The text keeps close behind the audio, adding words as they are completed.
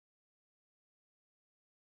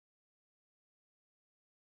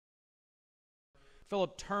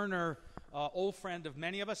Philip Turner, old friend of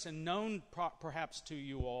many of us and known perhaps to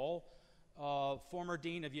you all, former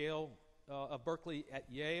dean of Yale, of Berkeley at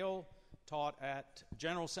Yale, taught at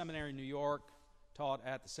General Seminary, New York, taught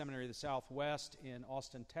at the Seminary of the Southwest in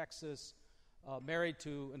Austin, Texas, married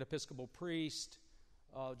to an Episcopal priest,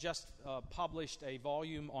 just published a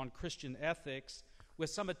volume on Christian ethics with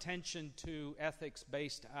some attention to ethics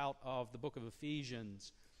based out of the book of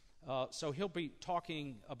Ephesians. So he'll be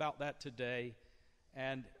talking about that today.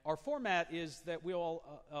 And our format is that we'll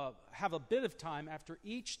have a bit of time after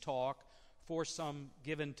each talk for some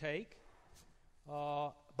give and take.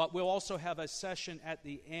 But we'll also have a session at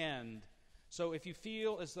the end. So if you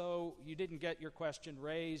feel as though you didn't get your question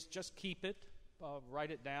raised, just keep it,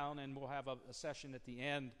 write it down, and we'll have a session at the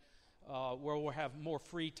end where we'll have more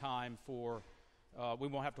free time for, we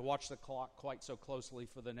won't have to watch the clock quite so closely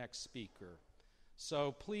for the next speaker.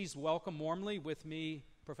 So please welcome warmly with me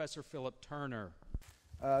Professor Philip Turner.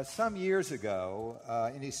 Some years ago,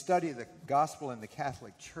 in his study of the gospel in the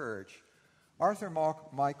Catholic Church, Arthur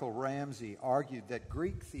Michael Ramsey argued that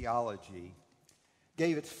Greek theology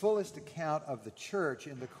gave its fullest account of the church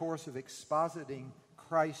in the course of expositing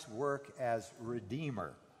Christ's work as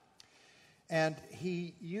Redeemer. And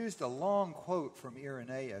he used a long quote from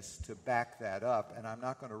Irenaeus to back that up, and I'm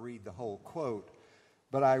not going to read the whole quote,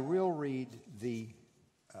 but I will read the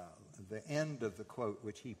end of the quote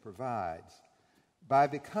which he provides. By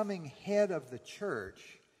becoming head of the church,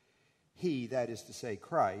 he, that is to say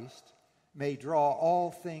Christ, may draw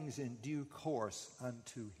all things in due course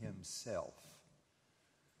unto himself.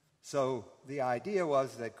 So the idea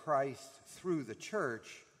was that Christ, through the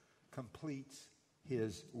church, completes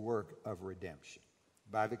his work of redemption.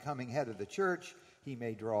 By becoming head of the church, he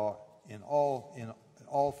may draw in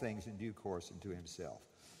all things in due course into himself.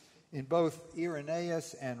 In both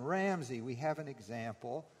Irenaeus and Ramsey, we have an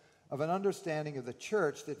example of an understanding of the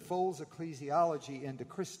church that folds ecclesiology into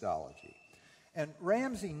Christology. And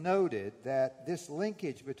Ramsey noted that this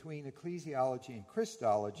linkage between ecclesiology and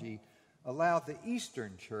Christology allowed the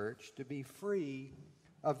Eastern Church to be free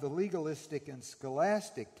of the legalistic and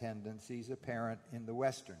scholastic tendencies apparent in the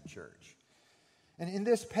Western Church. And in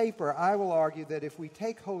this paper, I will argue that if we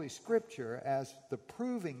take Holy Scripture as the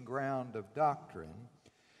proving ground of doctrine,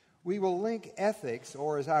 we will link ethics,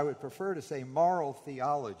 or as I would prefer to say, moral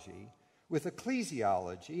theology, with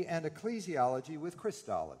ecclesiology, and ecclesiology with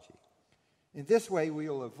Christology. In this way, we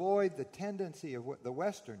will avoid the tendency of the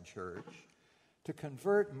Western Church to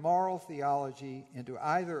convert moral theology into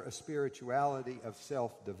either a spirituality of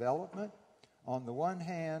self-development on the one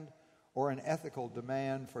hand, or an ethical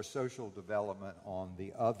demand for social development on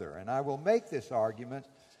the other. And I will make this argument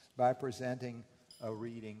by presenting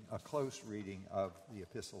a close reading of the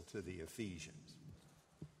epistle to the Ephesians.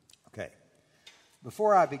 Okay.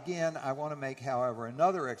 Before I begin, I want to make, however,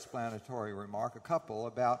 another explanatory remark, a couple,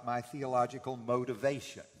 about my theological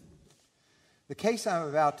motivation. The case I'm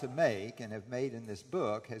about to make, and have made in this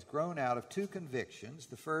book, has grown out of two convictions.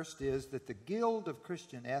 The first is that the guild of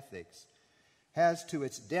Christian ethics has, to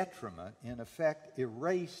its detriment, in effect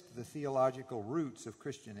erased the theological roots of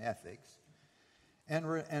Christian ethics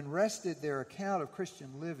and rested their account of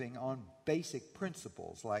Christian living on basic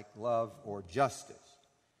principles like love or justice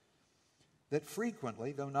that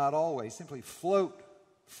frequently, though not always, simply float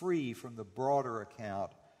free from the broader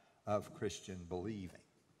account of Christian believing.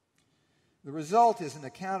 The result is an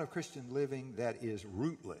account of Christian living that is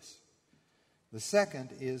rootless. The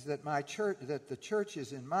second is that the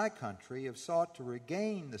churches in my country have sought to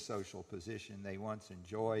regain the social position they once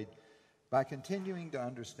enjoyed by continuing to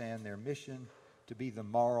understand their mission to be the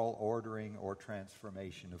moral ordering or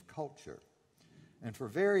transformation of culture. And for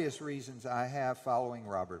various reasons, I have, following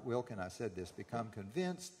Robert Wilken, I said this, become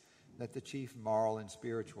convinced that the chief moral and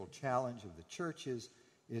spiritual challenge of the churches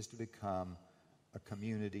is to become a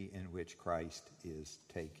community in which Christ is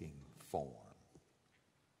taking form.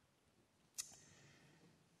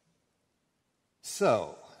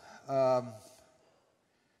 So,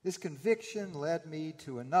 this conviction led me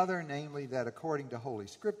to another, namely that according to Holy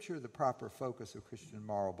Scripture, the proper focus of Christian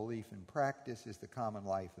moral belief and practice is the common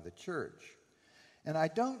life of the church. And I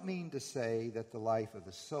don't mean to say that the life of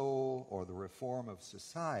the soul or the reform of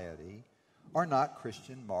society are not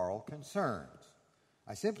Christian moral concerns.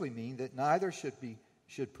 I simply mean that neither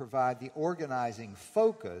should provide the organizing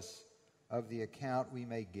focus of the account we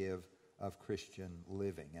may give of Christian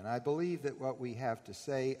living. And I believe that what we have to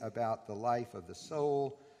say about the life of the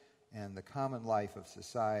soul and the common life of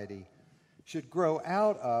society should grow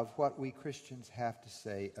out of what we Christians have to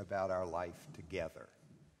say about our life together.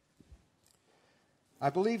 I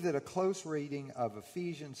believe that a close reading of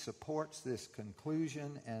Ephesians supports this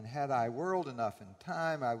conclusion, and had I whirled enough in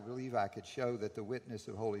time, I believe I could show that the witness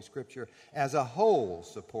of Holy Scripture as a whole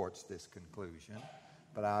supports this conclusion,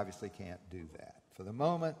 but I obviously can't do that. For the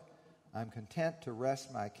moment, I'm content to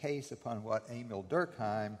rest my case upon what Emil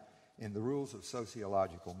Durkheim, in the Rules of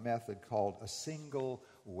Sociological Method, called a single,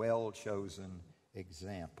 well-chosen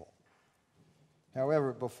example.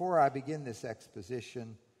 However, before I begin this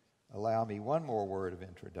exposition, allow me one more word of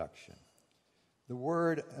introduction.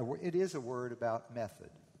 It is a word about method.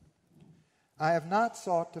 I have not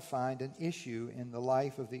sought to find an issue in the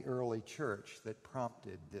life of the early church that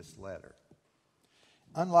prompted this letter.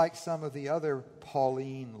 Unlike some of the other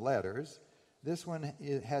Pauline letters, this one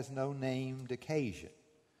has no named occasion.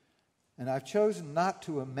 And I've chosen not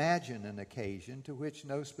to imagine an occasion to which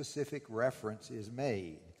no specific reference is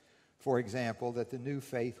made. For example, that the new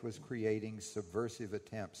faith was creating subversive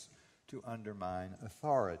attempts to undermine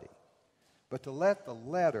authority, but to let the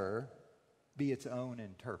letter be its own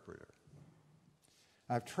interpreter.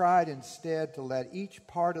 I've tried instead to let each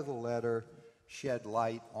part of the letter shed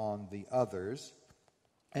light on the others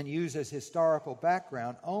and use as historical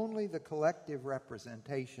background only the collective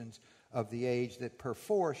representations of the age that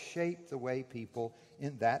perforce shaped the way people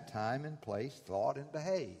in that time and place thought and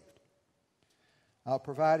behaved. I'll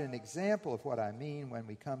provide an example of what I mean when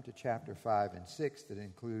we come to chapter 5 and 6 that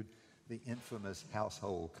include the infamous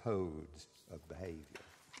household codes of behavior.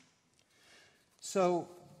 So,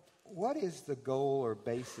 what is the goal or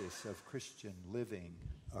basis of Christian living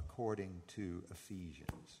according to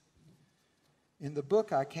Ephesians? In the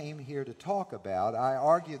book I came here to talk about, I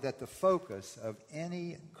argue that the focus of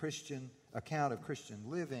any Christian account of Christian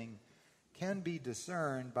living can be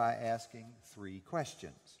discerned by asking three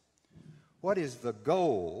questions. What is the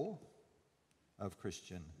goal of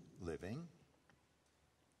Christian living?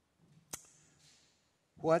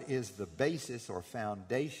 What is the basis or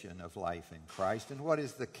foundation of life in Christ? And what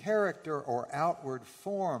is the character or outward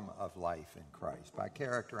form of life in Christ? By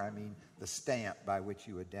character, I mean the stamp by which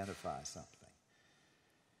you identify something.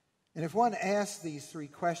 And if one asks these three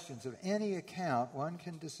questions of any account, one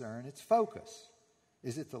can discern its focus.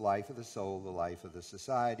 Is it the life of the soul, the life of the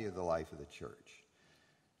society, or the life of the church?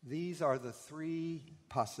 These are the three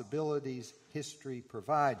possibilities history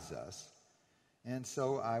provides us. And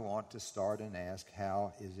so I want to start and ask,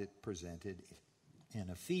 how is it presented in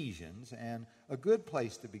Ephesians? And a good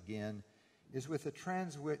place to begin is with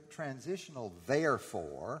a transitional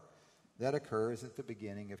therefore that occurs at the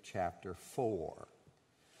beginning of chapter 4.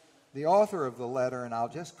 The author of the letter, and I'll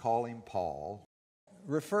just call him Paul,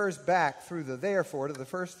 refers back through the therefore to the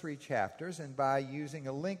first three chapters, and by using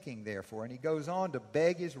a linking therefore, and he goes on to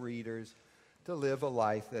beg his readers to live a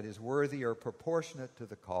life that is worthy or proportionate to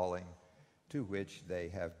the calling to which they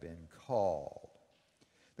have been called.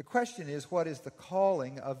 The question is, what is the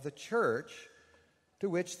calling of the church to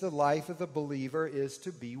which the life of the believer is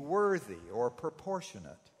to be worthy or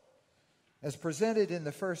proportionate? As presented in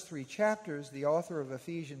the first three chapters, the author of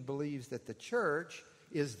Ephesians believes that the church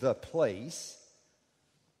is the place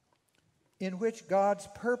in which God's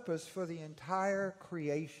purpose for the entire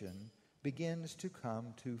creation begins to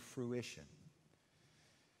come to fruition.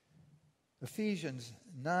 Ephesians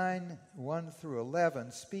 9, 1 through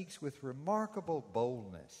 11 speaks with remarkable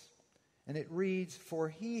boldness, and it reads, "For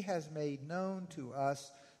he has made known to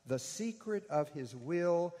us the secret of his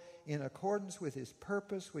will in accordance with his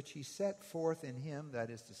purpose, which he set forth in him," that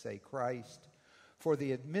is to say, Christ, "for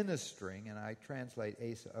the administering," and I translate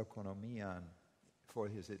eis oikonomian, for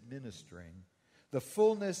his administering, "the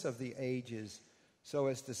fullness of the ages, so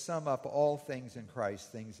as to sum up all things in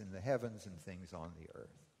Christ, things in the heavens and things on the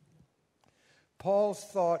earth." Paul's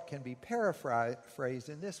thought can be paraphrased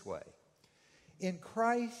in this way. In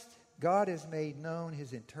Christ, God has made known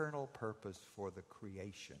his eternal purpose for the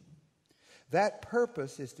creation. That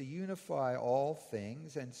purpose is to unify all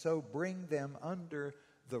things and so bring them under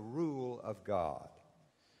the rule of God.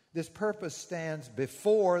 This purpose stands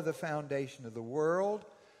before the foundation of the world,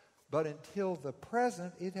 but until the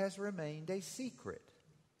present it has remained a secret.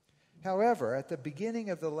 However, at the beginning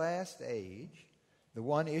of the last age, the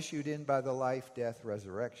one issued in by the life, death,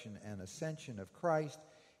 resurrection, and ascension of Christ,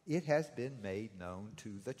 it has been made known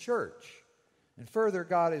to the church. And further,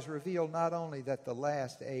 God has revealed not only that the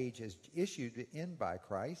last age is issued in by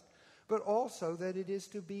Christ, but also that it is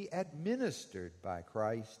to be administered by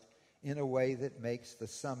Christ in a way that makes the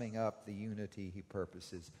summing up, the unity he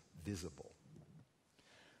purposes, visible.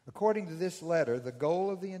 According to this letter, the goal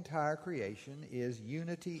of the entire creation is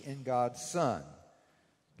unity in God's Son.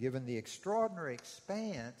 Given the extraordinary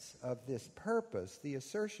expanse of this purpose, the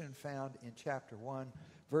assertion found in chapter 1,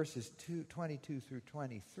 verses 22 through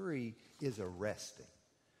 23, is arresting.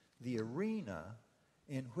 The arena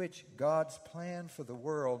in which God's plan for the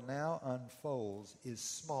world now unfolds is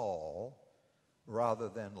small rather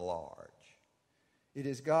than large. It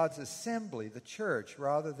is God's assembly, the church,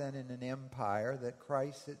 rather than in an empire, that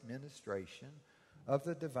Christ's administration of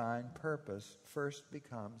the divine purpose first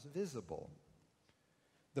becomes visible.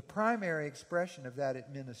 The primary expression of that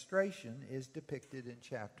administration is depicted in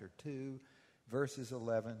chapter 2, verses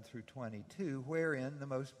 11 through 22, wherein the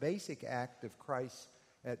most basic act of Christ's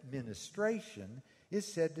administration is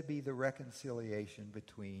said to be the reconciliation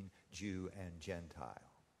between Jew and Gentile.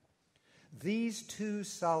 These two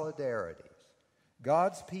solidarities,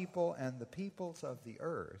 God's people and the peoples of the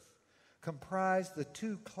earth, comprise the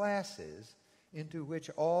two classes into which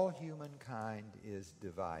all humankind is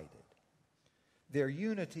divided. Their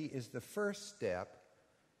unity is the first step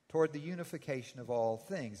toward the unification of all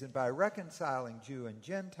things, and by reconciling Jew and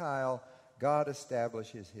Gentile, God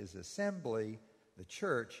establishes his assembly, the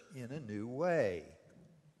church, in a new way,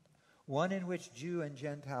 one in which Jew and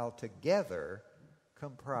Gentile together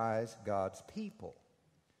comprise God's people.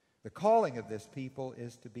 The calling of this people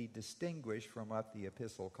is to be distinguished from what the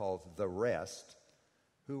epistle calls the rest,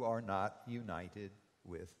 who are not united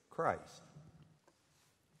with Christ.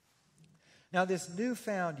 Now, this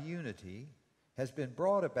newfound unity has been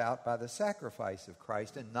brought about by the sacrifice of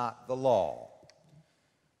Christ and not the law.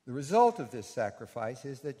 The result of this sacrifice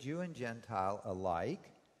is that Jew and Gentile alike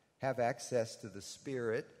have access to the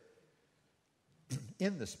Spirit,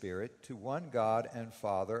 in the Spirit, to one God and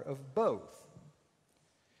Father of both.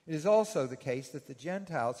 It is also the case that the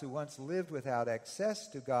Gentiles who once lived without access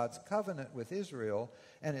to God's covenant with Israel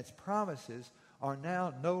and its promises are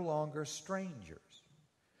now no longer strangers.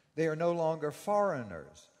 They are no longer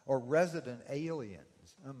foreigners or resident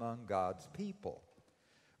aliens among God's people.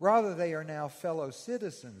 Rather, they are now fellow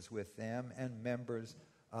citizens with them and members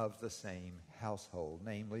of the same household,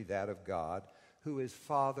 namely that of God, who is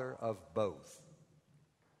Father of both.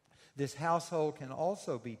 This household can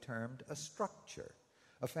also be termed a structure,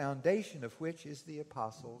 a foundation of which is the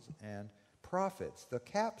apostles and prophets. The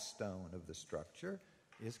capstone of the structure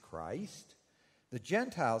is Christ. The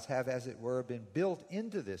Gentiles have, as it were, been built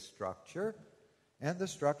into this structure, and the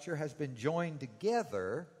structure has been joined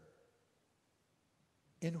together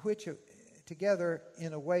in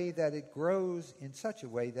a way that it grows in such a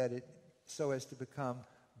way that it so as to become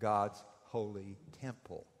God's holy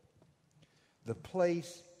temple, the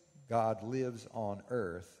place God lives on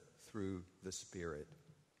earth through the Spirit.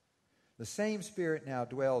 The same Spirit now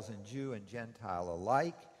dwells in Jew and Gentile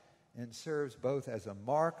alike and serves both as a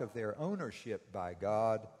mark of their ownership by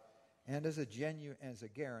God and as a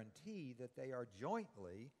guarantee that they are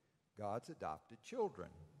jointly God's adopted children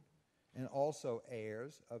and also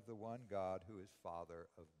heirs of the one God who is Father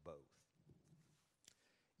of both.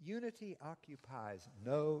 Unity occupies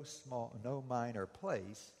no minor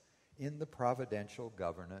place in the providential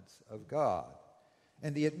governance of God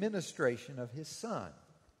and the administration of his Son.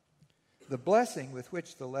 The blessing with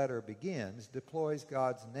which the letter begins deploys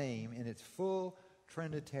God's name in its full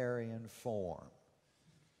Trinitarian form.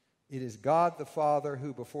 It is God the Father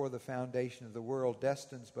who, before the foundation of the world,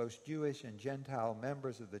 destines both Jewish and Gentile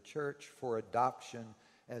members of the church for adoption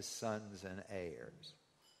as sons and heirs,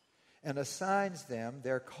 and assigns them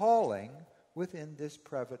their calling within this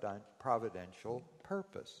providential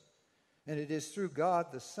purpose. And it is through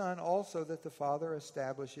God the Son also that the Father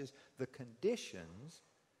establishes the conditions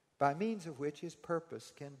by means of which his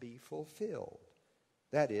purpose can be fulfilled.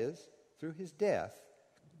 That is, through his death,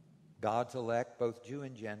 God's elect, both Jew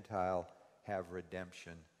and Gentile, have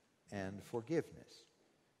redemption and forgiveness.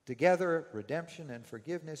 Together, redemption and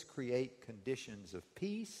forgiveness create conditions of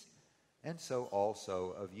peace and so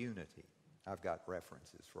also of unity. I've got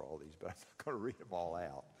references for all these, but I'm not going to read them all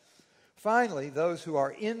out. Finally, those who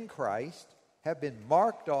are in Christ have been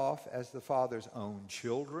marked off as the Father's own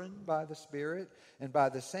children by the Spirit, and by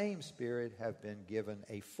the same Spirit have been given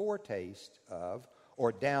a foretaste of,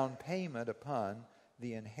 or down payment upon,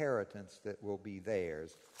 the inheritance that will be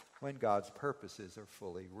theirs when God's purposes are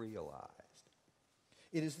fully realized.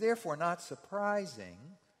 It is therefore not surprising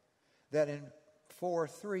that in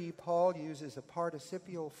 4:3 Paul uses a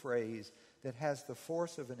participial phrase that has the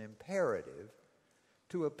force of an imperative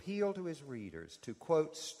to appeal to his readers to,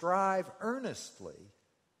 quote, strive earnestly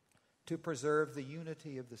to preserve the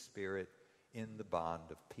unity of the Spirit in the bond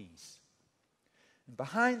of peace. And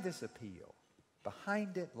behind this appeal,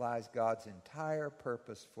 behind it lies God's entire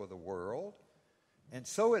purpose for the world, and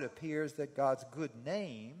so it appears that God's good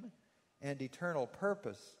name and eternal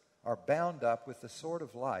purpose are bound up with the sort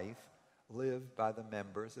of life lived by the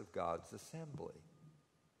members of God's assembly.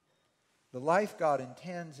 The life God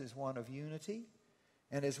intends is one of unity,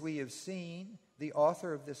 and as we have seen, the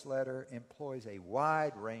author of this letter employs a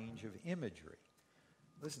wide range of imagery.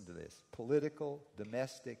 Listen to this: political,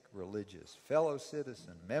 domestic, religious, fellow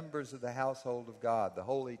citizen, members of the household of God, the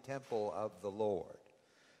holy temple of the Lord,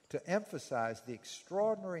 to emphasize the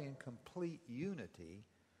extraordinary and complete unity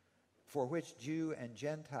for which Jew and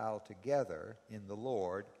Gentile together in the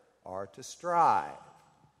Lord are to strive.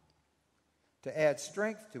 To add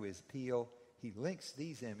strength to his appeal, he links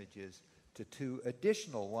these images to two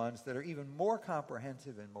additional ones that are even more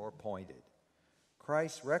comprehensive and more pointed.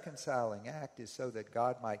 Christ's reconciling act is so that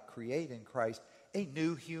God might create in Christ a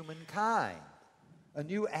new humankind, a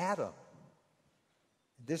new Adam.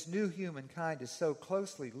 This new humankind is so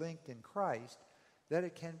closely linked in Christ that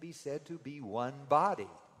it can be said to be one body.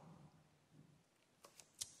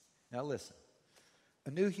 Now listen,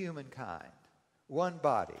 a new humankind, one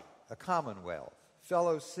body, a commonwealth,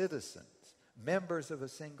 fellow citizens, members of a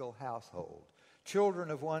single household, children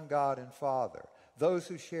of one God and Father, those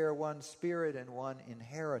who share one spirit and one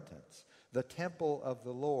inheritance, the temple of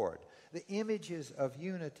the Lord. The images of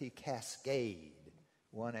unity cascade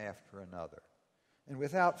one after another. And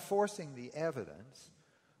without forcing the evidence,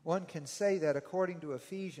 one can say that according to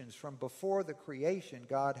Ephesians, from before the creation,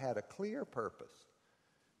 God had a clear purpose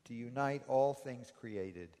to unite all things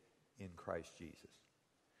created in Christ Jesus.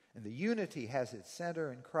 And the unity has its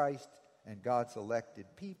center in Christ and God's elected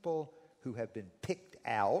people who have been picked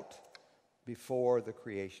out before the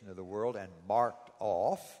creation of the world and marked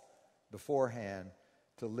off beforehand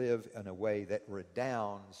to live in a way that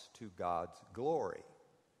redounds to God's glory.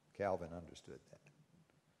 Calvin understood that.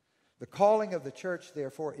 The calling of the church,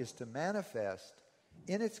 therefore, is to manifest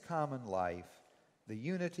in its common life the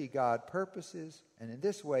unity God purposes, and in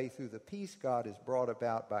this way, through the peace God has brought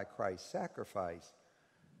about by Christ's sacrifice,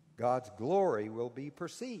 God's glory will be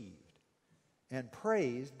perceived and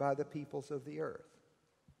praised by the peoples of the earth.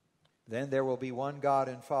 Then there will be one God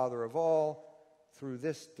and Father of all. Through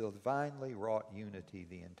this divinely wrought unity,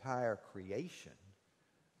 the entire creation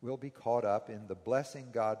will be caught up in the blessing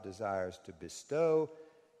God desires to bestow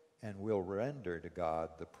and will render to God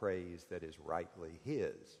the praise that is rightly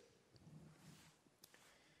his.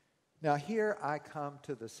 Now here I come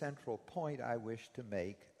to the central point I wish to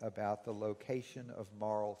make about the location of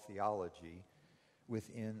moral theology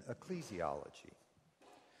within ecclesiology.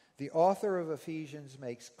 The author of Ephesians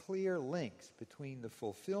makes clear links between the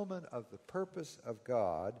fulfillment of the purpose of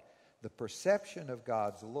God, the perception of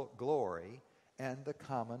God's glory, and the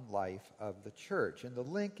common life of the church. And the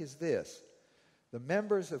link is this: the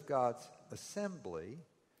members of God's assembly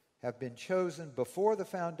have been chosen before the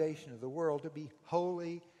foundation of the world to be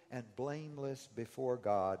holy and blameless before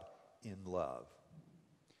God in love.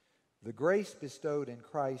 The grace bestowed in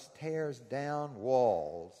Christ tears down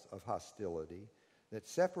walls of hostility that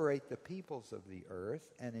separate the peoples of the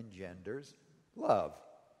earth and engenders love.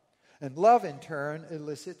 And love, in turn,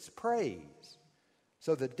 elicits praise.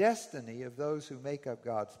 So the destiny of those who make up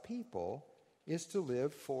God's people is to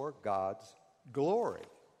live for God's glory.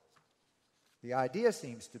 The idea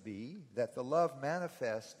seems to be that the love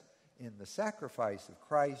manifest in the sacrifice of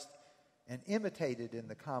Christ and imitated in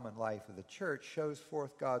the common life of the church shows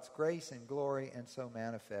forth God's grace and glory, and so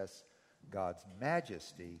manifests God's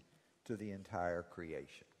majesty to the entire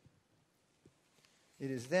creation. It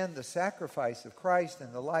is then the sacrifice of Christ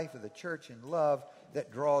and the life of the church in love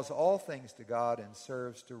that draws all things to God and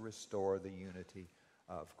serves to restore the unity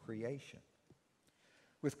of creation.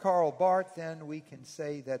 With Karl Barth, then, we can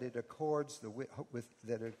say that it accords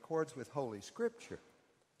with Holy Scripture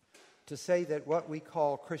to say that what we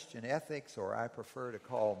call Christian ethics, or I prefer to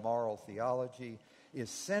call moral theology, is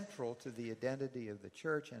central to the identity of the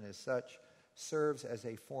church, and as such serves as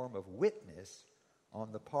a form of witness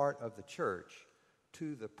on the part of the church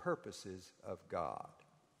to the purposes of God.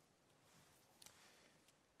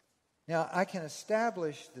 Now, I can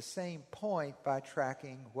establish the same point by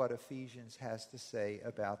tracking what Ephesians has to say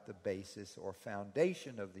about the basis or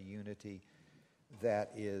foundation of the unity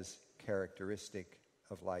that is characteristic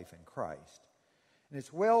of life in Christ. And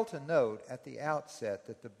it's well to note at the outset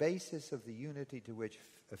that the basis of the unity to which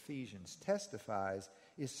Ephesians testifies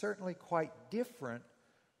is certainly quite different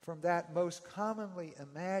from that most commonly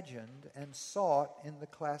imagined and sought in the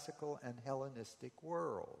classical and Hellenistic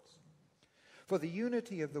worlds. For the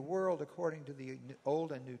unity of the world, according to the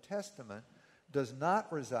Old and New Testament, does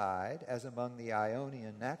not reside, as among the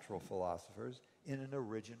Ionian natural philosophers, in an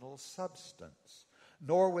original substance,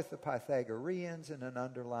 nor with the Pythagoreans in an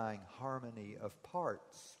underlying harmony of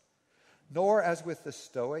parts, nor, as with the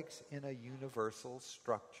Stoics, in a universal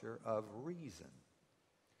structure of reason.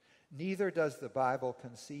 Neither does the Bible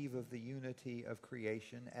conceive of the unity of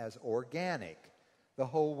creation as organic. The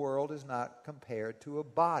whole world is not compared to a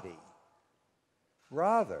body.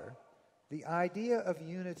 Rather, the idea of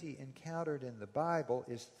unity encountered in the Bible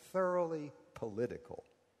is thoroughly political,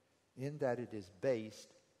 in that it is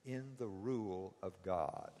based in the rule of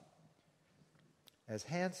God. As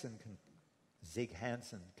Zig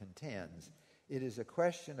Hansen contends, it is a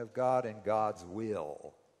question of God and God's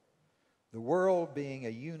will. The world being a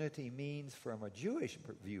unity means, from a Jewish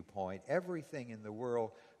viewpoint, everything in the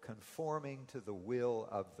world conforming to the will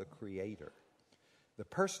of the Creator. The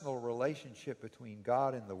personal relationship between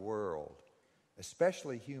God and the world,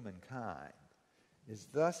 especially humankind, is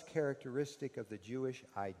thus characteristic of the Jewish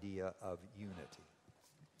idea of unity.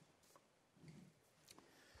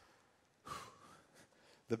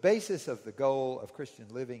 The basis of the goal of Christian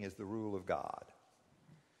living is the rule of God.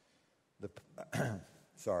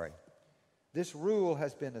 This rule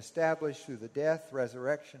has been established through the death,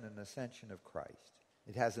 resurrection, and ascension of Christ.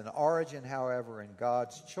 It has an origin, however, in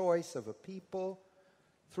God's choice of a people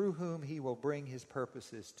through whom he will bring his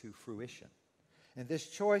purposes to fruition. And this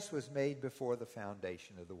choice was made before the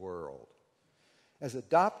foundation of the world. As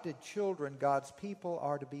adopted children, God's people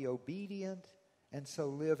are to be obedient and so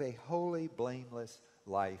live a holy, blameless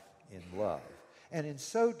life in love, and in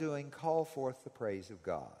so doing call forth the praise of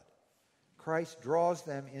God. Christ draws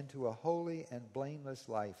them into a holy and blameless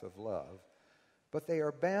life of love, but they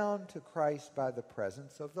are bound to Christ by the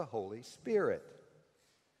presence of the Holy Spirit.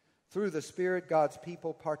 Through the Spirit, God's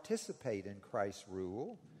people participate in Christ's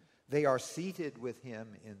rule. They are seated with him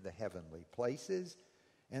in the heavenly places,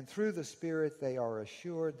 and through the Spirit they are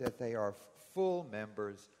assured that they are full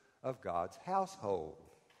members of God's household.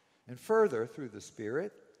 And further, through the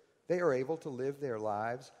Spirit, they are able to live their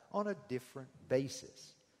lives on a different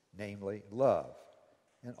basis, namely love,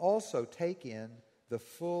 and also take in the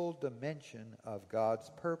full dimension of God's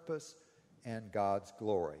purpose and God's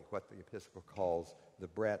glory, what the epistle calls the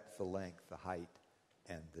breadth, the length, the height,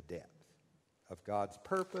 and the depth of God's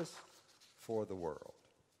purpose for the world.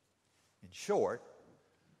 In short,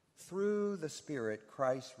 through the Spirit,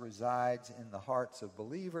 Christ resides in the hearts of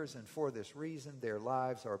believers, and for this reason, their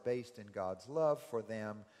lives are based in God's love for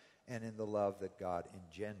them and in the love that God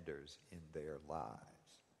engenders in their lives.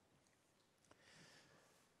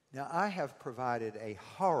 Now, I have provided a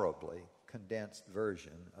horribly condensed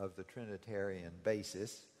version of the Trinitarian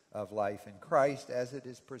basis of life in Christ as it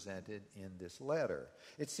is presented in this letter.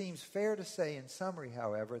 It seems fair to say, in summary,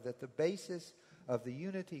 however, that the basis of the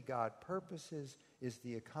unity God purposes is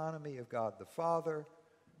the economy of God the Father,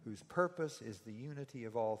 whose purpose is the unity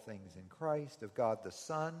of all things in Christ, of God the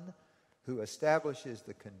Son, who establishes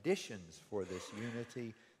the conditions for this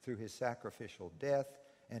unity through his sacrificial death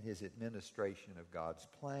and his administration of God's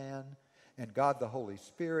plan, and God the Holy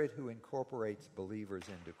Spirit, who incorporates believers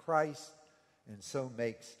into Christ and so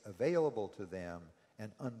makes available to them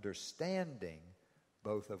an understanding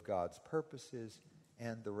both of God's purposes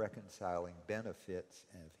and the reconciling benefits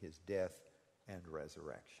of his death and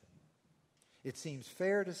resurrection. It seems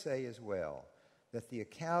fair to say as well that the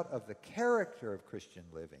account of the character of Christian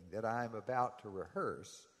living that I am about to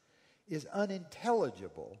rehearse is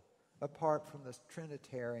unintelligible apart from the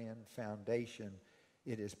Trinitarian foundation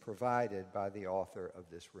it is provided by the author of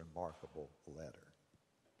this remarkable letter.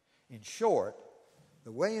 In short,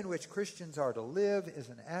 the way in which Christians are to live is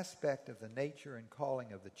an aspect of the nature and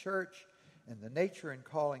calling of the church, and the nature and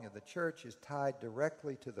calling of the church is tied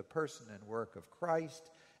directly to the person and work of Christ,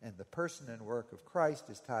 and the person and work of Christ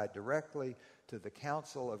is tied directly to the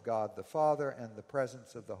counsel of God the Father and the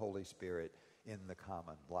presence of the Holy Spirit in the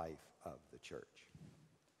common life of the church.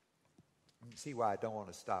 You can see why I don't want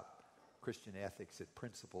to stop Christian ethics at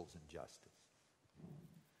principles and justice.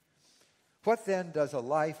 What then does a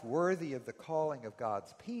life worthy of the calling of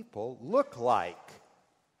God's people look like?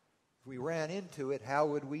 If we ran into it, how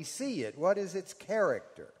would we see it? What is its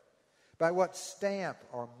character? By what stamp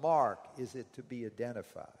or mark is it to be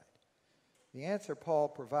identified? The answer Paul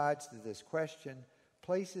provides to this question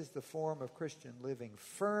places the form of Christian living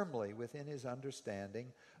firmly within his understanding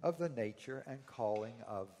of the nature and calling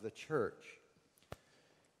of the church.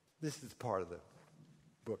 This is part of the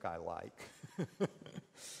book I like.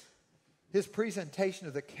 His presentation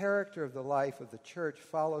of the character of the life of the church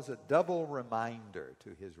follows a double reminder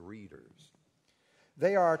to his readers.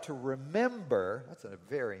 They are to remember, that's a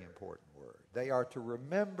very important word, they are to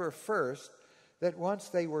remember first that once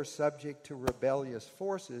they were subject to rebellious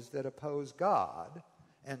forces that oppose God,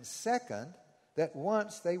 and second, that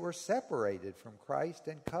once they were separated from Christ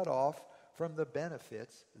and cut off from the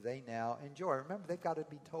benefits they now enjoy. Remember, they've got to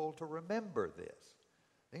be told to remember this.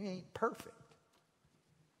 They ain't perfect.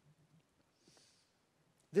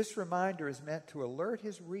 This reminder is meant to alert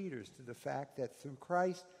his readers to the fact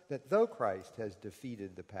that though Christ has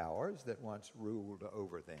defeated the powers that once ruled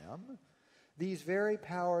over them, these very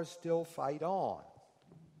powers still fight on.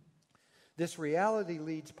 This reality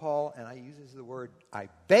leads Paul, and I use the word, I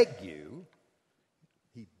beg you,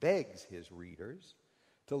 he begs his readers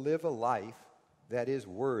to live a life that is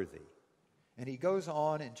worthy. And he goes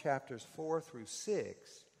on in chapters 4 through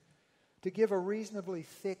 6 to give a reasonably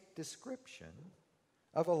thick description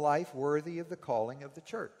of a life worthy of the calling of the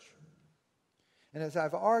church. And as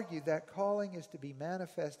I've argued, that calling is to be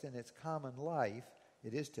manifest in its common life.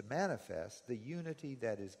 It is to manifest the unity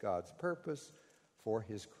that is God's purpose for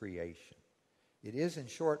his creation. It is, in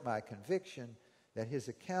short, my conviction that his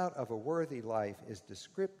account of a worthy life is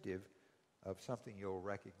descriptive of something you'll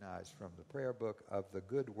recognize from the prayer book, of the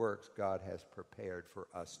good works God has prepared for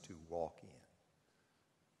us to walk in.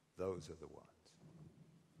 Those are the ones.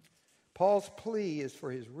 Paul's plea is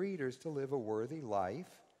for his readers to live a worthy life,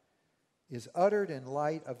 is uttered in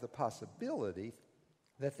light of the possibility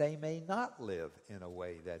that they may not live in a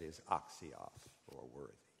way that is axios, or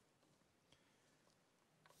worthy,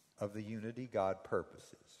 of the unity God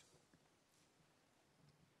purposes.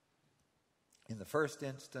 In the first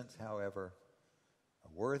instance, however, a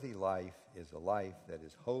worthy life is a life that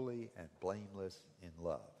is holy and blameless in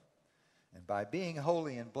love. And by being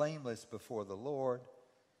holy and blameless before the Lord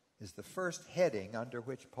is the first heading under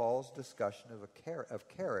which Paul's discussion of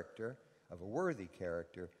character, of a worthy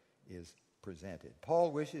character, is presented.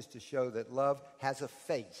 Paul wishes to show that love has a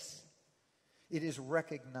face. It is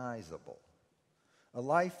recognizable. A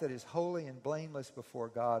life that is holy and blameless before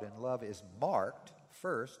God in love is marked,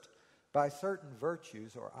 first, by certain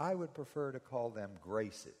virtues, or I would prefer to call them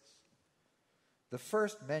graces. The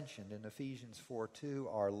first mentioned in Ephesians 4:2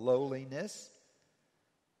 are lowliness,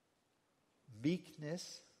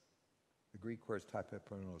 meekness, the Greek words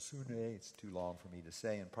typepronosune, it's too long for me to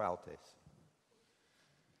say, and prautes.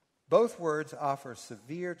 Both words offer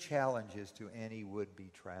severe challenges to any would-be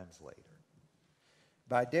translator.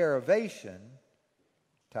 By derivation,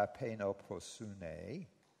 tapenoprosune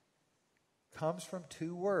comes from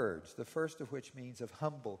two words, the first of which means of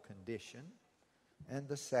humble condition, and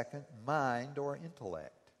the second, mind or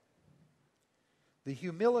intellect. The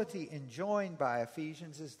humility enjoined by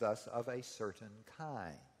Ephesians is thus of a certain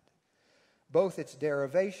kind. Both its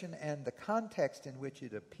derivation and the context in which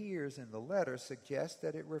it appears in the letter suggest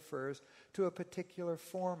that it refers to a particular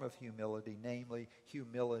form of humility, namely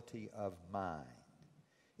humility of mind.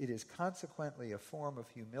 It is consequently a form of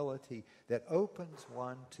humility that opens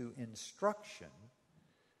one to instruction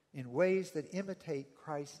in ways that imitate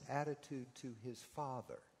Christ's attitude to his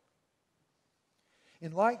Father.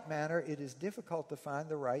 In like manner, it is difficult to find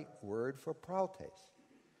the right word for prautes,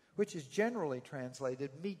 which is generally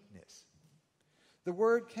translated meekness. The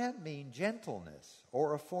word can mean gentleness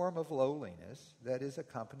or a form of lowliness that is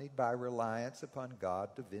accompanied by reliance upon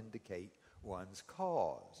God to vindicate one's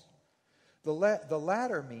cause. The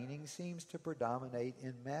latter meaning seems to predominate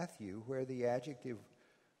in Matthew, where the adjectival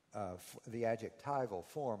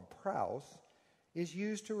form praus is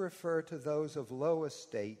used to refer to those of low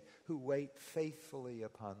estate who wait faithfully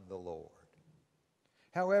upon the Lord.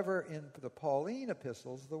 However, in the Pauline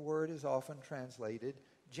epistles, the word is often translated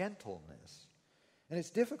gentleness. And it's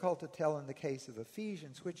difficult to tell in the case of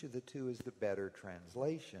Ephesians which of the two is the better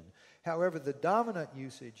translation. However, the dominant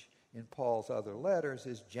usage in Paul's other letters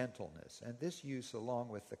is gentleness. And this use, along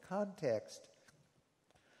with the context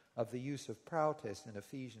of the use of prautes in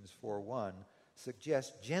Ephesians 4:1,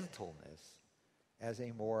 suggests gentleness as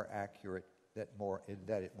a more accurate, that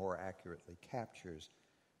it more accurately captures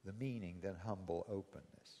the meaning than humble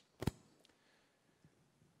openness.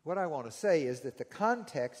 What I want to say is that the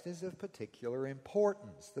context is of particular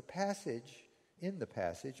importance. In the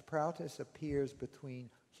passage, prautes appears between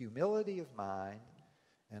humility of mind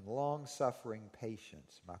and long-suffering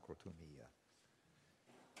patience, makrotomia,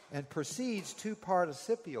 and precedes two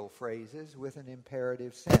participial phrases with an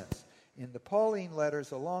imperative sense. In the Pauline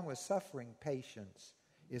letters, along with suffering patience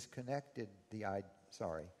is connected,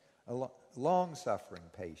 long-suffering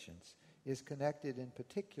patience is connected in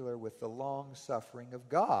particular with the long-suffering of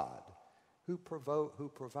God, who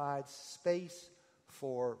provides space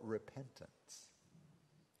for repentance.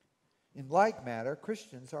 In like manner,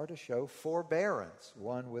 Christians are to show forbearance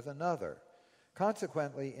one with another.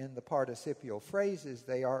 Consequently, in the participial phrases,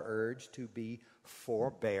 they are urged to be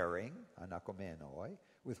forbearing, anakomenoi,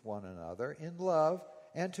 with one another in love,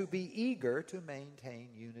 and to be eager to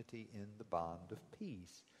maintain unity in the bond of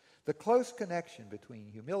peace. The close connection between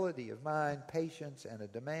humility of mind, patience, and a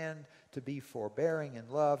demand to be forbearing in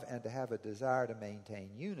love and to have a desire to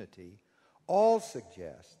maintain unity All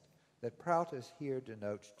suggest that Plautus here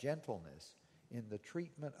denotes gentleness in the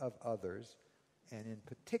treatment of others, and in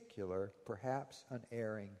particular, perhaps an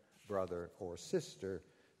erring brother or sister,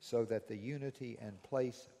 so that the unity and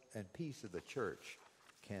place and peace of the church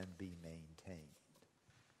can be maintained.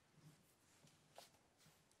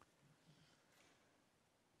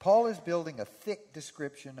 Paul is building a thick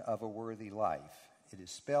description of a worthy life. It is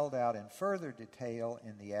spelled out in further detail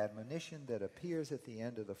in the admonition that appears at the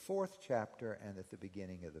end of the 4th chapter and at the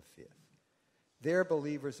beginning of the 5th. There,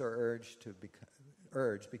 believers are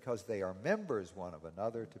urged because they are members one of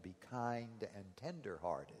another to be kind and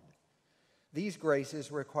tender-hearted. These graces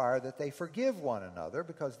require that they forgive one another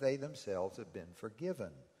because they themselves have been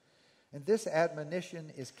forgiven. And this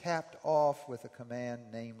admonition is capped off with a command,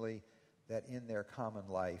 namely, that in their common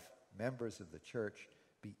life, members of the church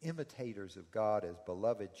be imitators of God as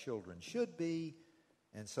beloved children should be,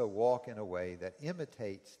 and so walk in a way that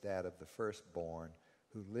imitates that of the firstborn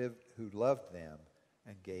who loved them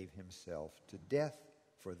and gave himself to death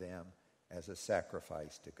for them as a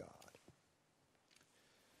sacrifice to God.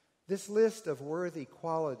 This list of worthy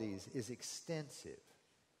qualities is extensive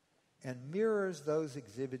and mirrors those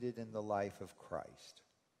exhibited in the life of Christ.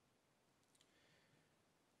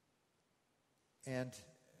 And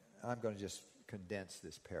I'm going to just condense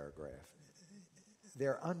this paragraph.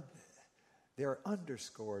 They're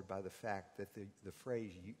underscored by the fact that the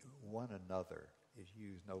phrase one another is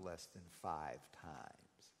used no less than 5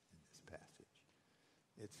 times in this passage.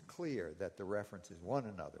 It's clear that the reference is one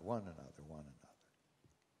another, one another, one another.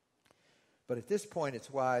 But at this point,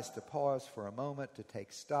 it's wise to pause for a moment to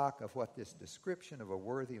take stock of what this description of a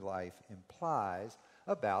worthy life implies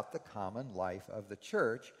about the common life of the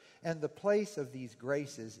church and the place of these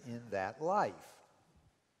graces in that life.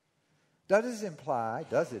 Does it imply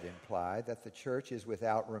that the church is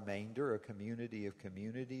without remainder, a community of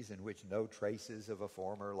communities in which no traces of a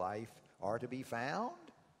former life are to be found?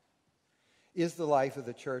 Is the life of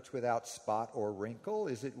the church without spot or wrinkle?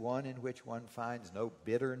 Is it one in which one finds no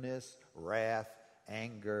bitterness, wrath,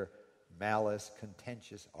 anger, malice,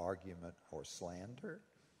 contentious argument, or slander?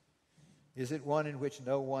 Is it one in which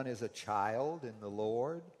no one is a child in the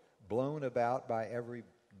Lord, blown about by every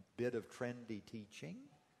bit of trendy teaching?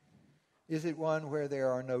 Is it one where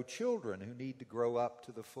there are no children who need to grow up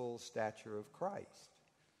to the full stature of Christ?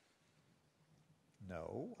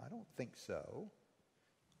 No, I don't think so.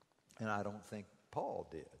 And I don't think Paul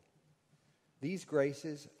did. These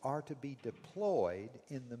graces are to be deployed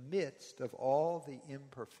in the midst of all the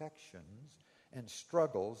imperfections and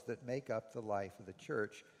struggles that make up the life of the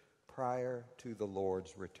church prior to the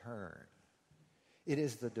Lord's return. It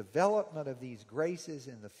is the development of these graces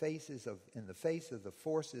in the face of the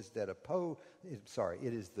forces that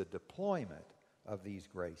it is the deployment of these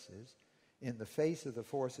graces in the face of the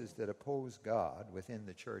forces that oppose God within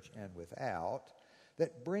the church and without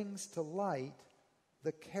that brings to light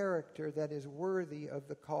the character that is worthy of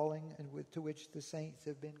the calling to which the saints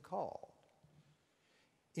have been called.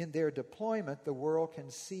 In their deployment, the world can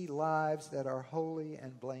see lives that are holy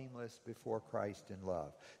and blameless before Christ in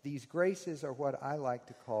love. These graces are what I like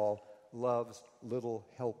to call love's little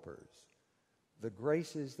helpers, the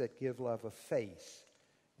graces that give love a face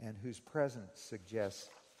and whose presence suggests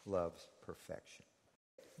love's perfection.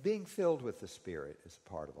 Being filled with the Spirit is a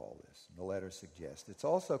part of all this, and the letter suggests. It's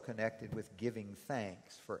also connected with giving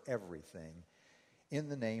thanks for everything in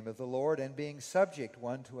the name of the Lord and being subject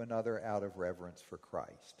one to another out of reverence for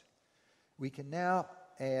Christ. We can now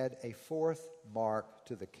add a 4th mark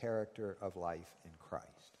to the character of life in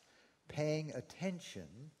Christ, paying attention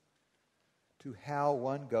to how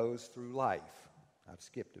one goes through life. I've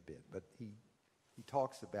skipped a bit, but he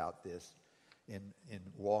talks about this in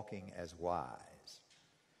walking as wise.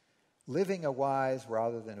 Living a wise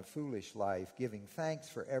rather than a foolish life, giving thanks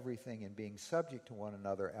for everything and being subject to one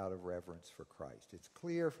another out of reverence for Christ. It's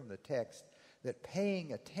clear from the text that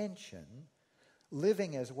paying attention,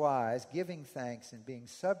 living as wise, giving thanks, and being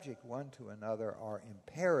subject one to another are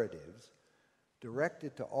imperatives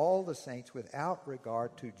directed to all the saints without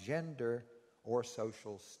regard to gender or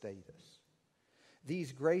social status.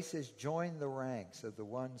 These graces join the ranks of the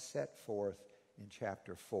ones set forth in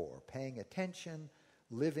chapter 4. Paying attention,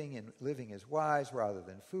 living as wise rather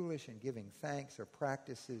than foolish, and giving thanks are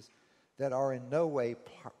practices that are in no way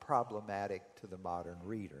problematic to the modern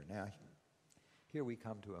reader. Now, here we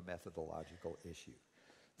come to a methodological issue.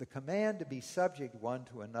 The command to be subject one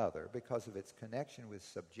to another, because of its connection with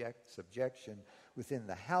subjection within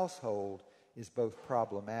the household, is both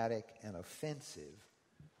problematic and offensive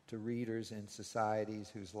to readers in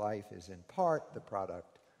societies whose life is in part the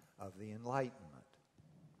product of the Enlightenment.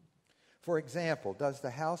 For example, does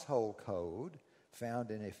the household code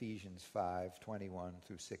found in Ephesians 5:21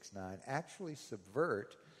 through 6:9 actually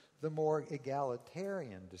subvert the more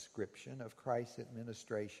egalitarian description of Christ's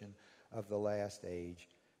administration of the last age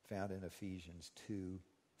found in Ephesians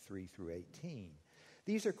 2:3 through 18?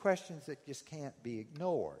 These are questions that just can't be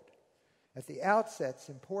ignored. At the outset, it's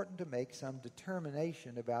important to make some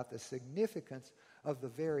determination about the significance of the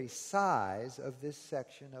very size of this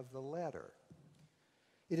section of the letter.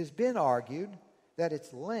 It has been argued that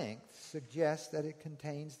its length suggests that it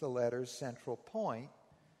contains the letter's central point,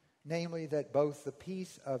 namely that both the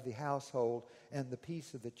peace of the household and the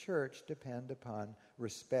peace of the church depend upon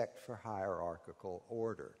respect for hierarchical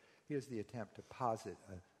order. Here's the attempt to posit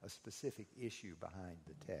a specific issue behind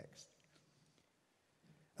the text.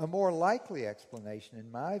 A more likely explanation, in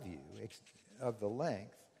my view, of the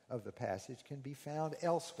length of the passage can be found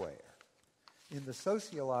elsewhere. In the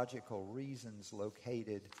sociological reasons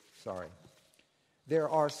there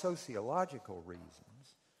are sociological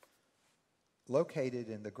reasons located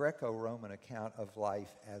in the Greco-Roman account of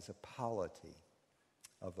life as a polity,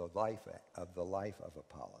 of the life of a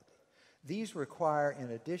polity. These require,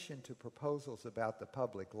 in addition to proposals about the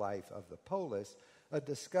public life of the polis, a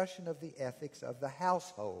discussion of the ethics of the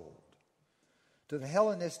household. To the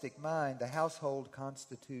Hellenistic mind, the household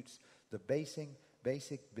constitutes the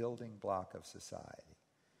basic building block of society.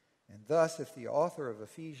 And thus, if the author of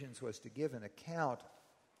Ephesians was to give an account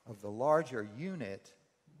of the larger unit,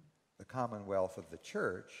 the commonwealth of the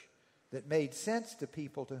church, that made sense to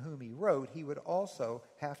people to whom he wrote, he would also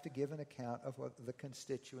have to give an account of what the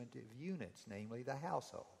constitutive units, namely the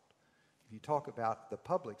household. If you talk about the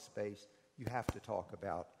public space, you have to talk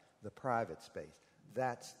about the private space.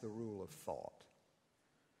 That's the rule of thought.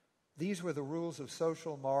 These were the rules of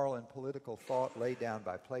social, moral, and political thought laid down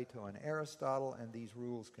by Plato and Aristotle, and these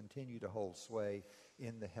rules continue to hold sway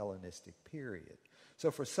in the Hellenistic period.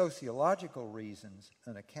 So for sociological reasons,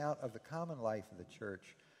 an account of the common life of the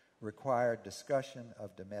church required discussion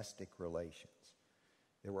of domestic relations.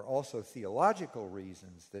 There were also theological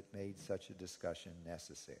reasons that made such a discussion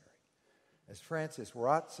necessary. As Francis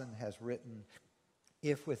Watson has written,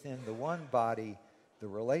 if within the one body the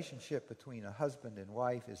relationship between a husband and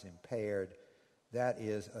wife is impaired, that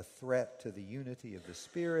is a threat to the unity of the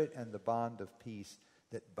Spirit and the bond of peace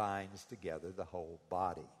that binds together the whole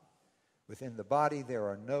body. Within the body there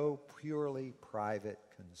are no purely private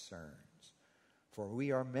concerns, for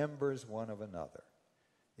we are members one of another.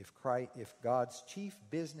 If God's chief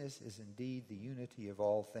business is indeed the unity of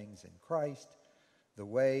all things in Christ, the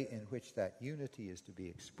way in which that unity is to be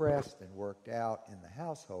expressed and worked out in the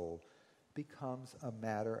household becomes a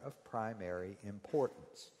matter of primary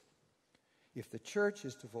importance. If the church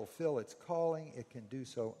is to fulfill its calling, it can do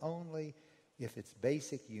so only if its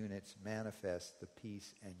basic units manifest the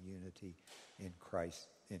peace and unity in Christ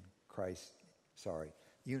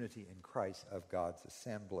of God's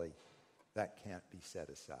assembly. That can't be set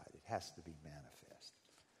aside. It has to be manifest.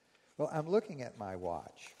 Well, I'm looking at my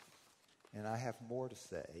watch, and I have more to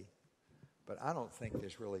say, but I don't think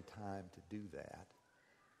there's really time to do that.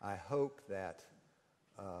 I hope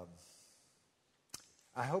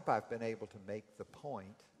I've been able to make the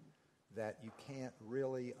point that you can't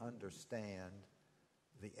really understand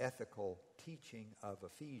the ethical teaching of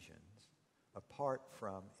Ephesians apart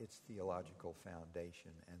from its theological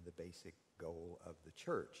foundation and the basic goal of the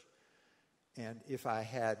church. And if I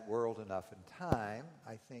had world enough and time,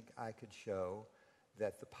 I think I could show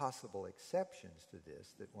that the possible exceptions to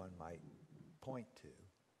this that one might point to,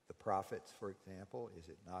 the prophets, for example, is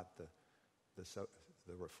it not the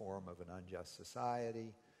reform of an unjust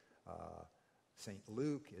society? St.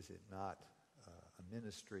 Luke, is it not a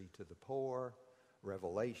ministry to the poor?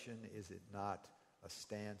 Revelation, is it not a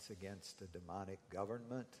stance against a demonic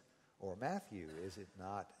government? Or Matthew, is it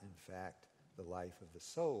not, in fact, the life of the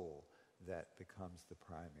soul that becomes the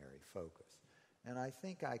primary focus? And I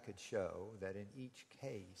think I could show that in each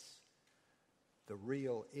case, the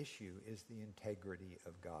real issue is the integrity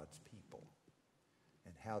of God's people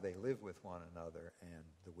and how they live with one another and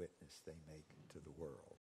the witness they make to the world.